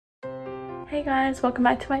Hey guys, welcome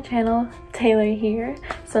back to my channel. Taylor here.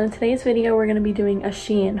 So in today's video we're going to be doing a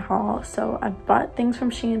Shein haul. So I've bought things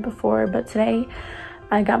from Shein before, but today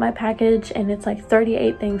I got my package and it's like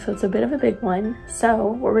 38 things, so it's a bit of a big one. So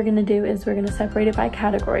what we're going to do is we're going to separate it by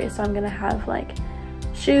category. So I'm going to have like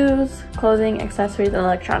shoes, clothing, accessories, and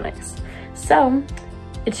electronics. So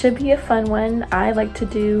it should be a fun one. I like to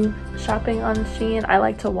do shopping on Shein. I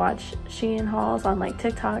like to watch Shein hauls on like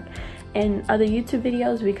TikTok and other YouTube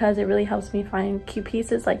videos because it really helps me find cute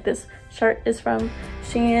pieces. Like this shirt is from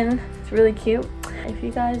Shein. It's really cute. If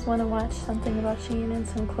you guys want to watch something about Shein and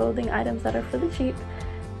some clothing items that are for the cheap,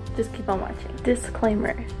 just keep on watching.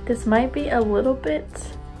 Disclaimer, this might be a little bit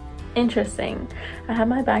interesting. I have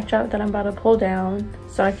my backdrop that I'm about to pull down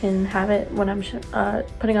so I can have it when I'm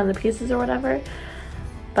putting on the pieces or whatever,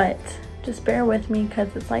 but just bear with me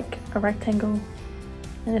because it's like a rectangle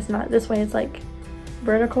and it's not this way, it's like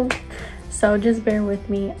vertical, so just bear with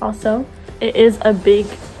me. Also, it is a big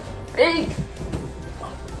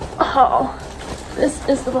haul. This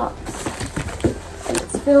is the box and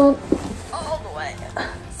it's filled all the way,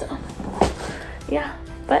 so yeah,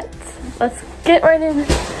 but let's get right into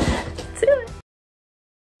it.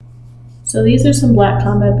 So these are some black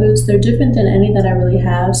combat boots. They're different than any that I really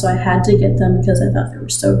have, so I had to get them because I thought they were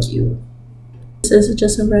so cute. This is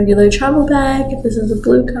just a regular travel bag. This is a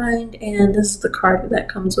blue kind, and this is the card that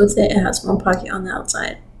comes with it. It has one pocket on the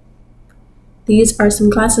outside. These are some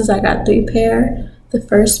glasses. I got 3 pair. The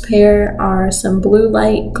first pair are some blue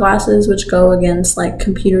light glasses which go against like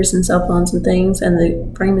computers and cell phones and things, and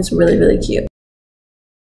the frame is really cute.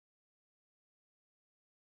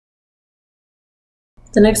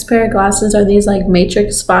 The next pair of glasses are these like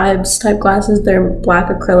Matrix vibes type glasses. They're black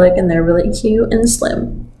acrylic and they're really cute and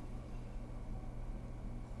slim.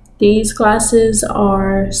 These glasses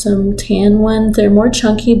are some tan ones. They're more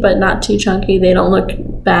chunky, but not too chunky. They don't look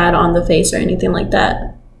bad on the face or anything like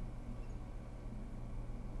that.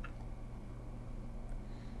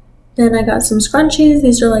 Then I got some scrunchies.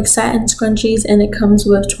 These are like satin scrunchies, and it comes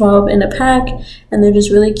with 12 in a pack, and they're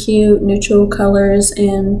just really cute, neutral colors,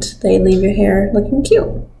 and they leave your hair looking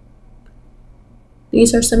cute.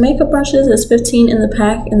 These are some makeup brushes. It's 15 in the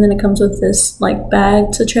pack, and then it comes with this like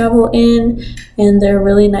bag to travel in, and they're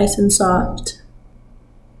really nice and soft.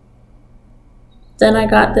 Then I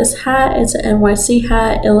got this hat. It's an NYC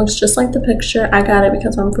hat. It looks just like the picture. I got it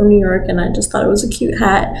because I'm from New York and I just thought it was a cute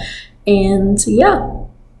hat, and yeah.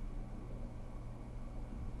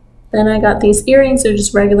 Then I got these earrings. They're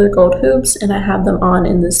just regular gold hoops, and I have them on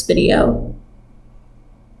in this video.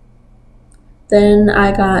 Then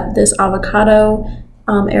I got this avocado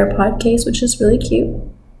AirPod case, which is really cute.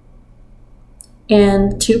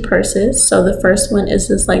 And 2 purses. So the first one is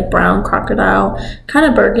this like brown crocodile, kind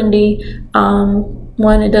of burgundy.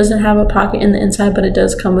 One, it doesn't have a pocket in the inside, but it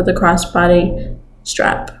does come with a crossbody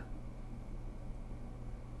strap.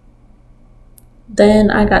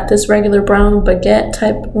 Then I got this regular brown baguette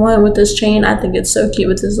type one with this chain. I think it's so cute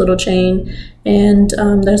with this little chain. And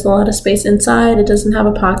there's a lot of space inside. It doesn't have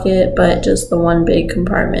a pocket, but just the one big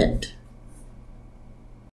compartment.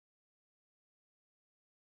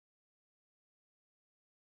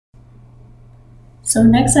 So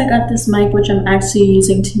next I got this mic, which I'm actually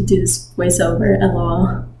using to do this voiceover,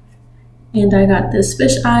 lol. And I got this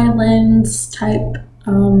fisheye lens type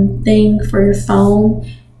thing for your phone.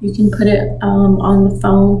 You can put it on the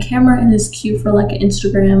phone camera, and it's cute for like an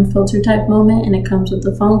Instagram filter type moment, and it comes with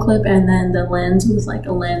the phone clip and then the lens with like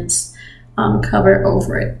a lens cover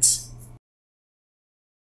over it.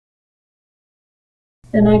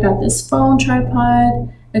 Then I got this phone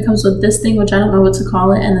tripod. It comes with this thing, which I don't know what to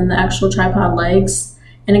call it, and then the actual tripod legs,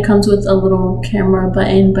 and it comes with a little camera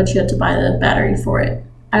button, but you have to buy the battery for it.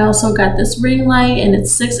 I also got this ring light, and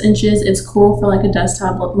it's 6 inches. It's cool for like a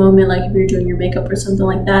desktop moment, like if you're doing your makeup or something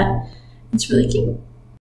like that. It's really cute.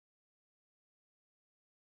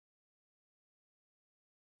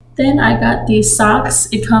 Then I got these socks.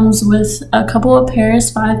 It comes with a couple of pairs,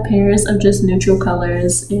 5 pairs of just neutral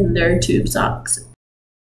colors, and they're tube socks.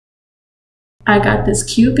 I got this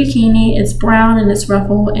cute bikini. It's brown and it's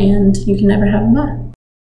ruffled, and you can never have enough.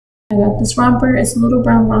 I got this romper. It's a little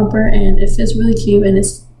brown romper, and it fits really cute, and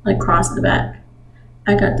it's like crossed the back.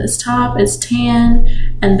 I got this top. It's tan,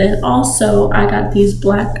 and then also I got these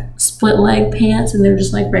black split leg pants, and they're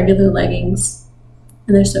just like regular leggings,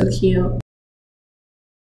 and they're so cute.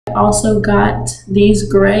 I also got these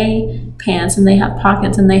gray pants, and they have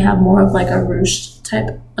pockets, and they have more of like a ruched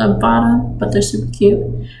type of bottom, but they're super cute.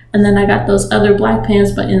 And then I got those other black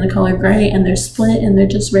pants, but in the color gray, and they're split, and they're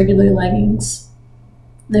just regular leggings.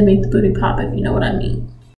 They make the booty pop, if you know what I mean.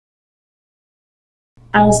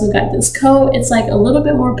 I also got this coat. It's like a little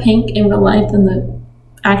bit more pink in real life than the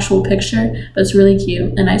actual picture, but it's really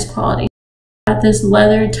cute and nice quality. I got this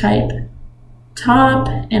leather type top,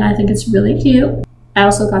 and I think it's really cute. I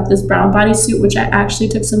also got this brown bodysuit, which I actually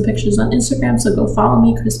took some pictures on Instagram, so go follow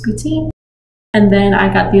me, Crispy Teen. And then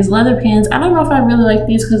I got these leather pants. I don't know if I really like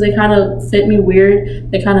these because they kind of fit me weird.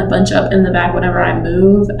 They kind of bunch up in the back whenever I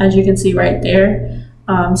move, as you can see right there.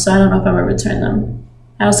 So I don't know if I'm gonna return them.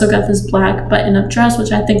 I also got this black button-up dress,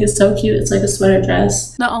 which I think is so cute. It's like a sweater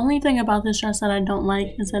dress. The only thing about this dress that I don't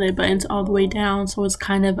like is that it buttons all the way down, so it's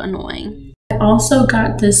kind of annoying. I also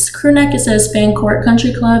got this crew neck. It says Spancourt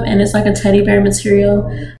Country Club, and it's like a teddy bear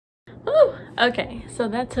material. Ooh, okay, so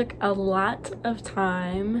that took a lot of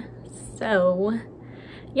time. So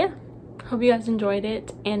yeah, hope you guys enjoyed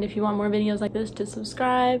it, and if you want more videos like this, just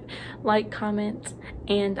subscribe, like, comment,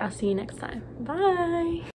 and I'll see you next time.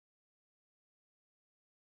 Bye.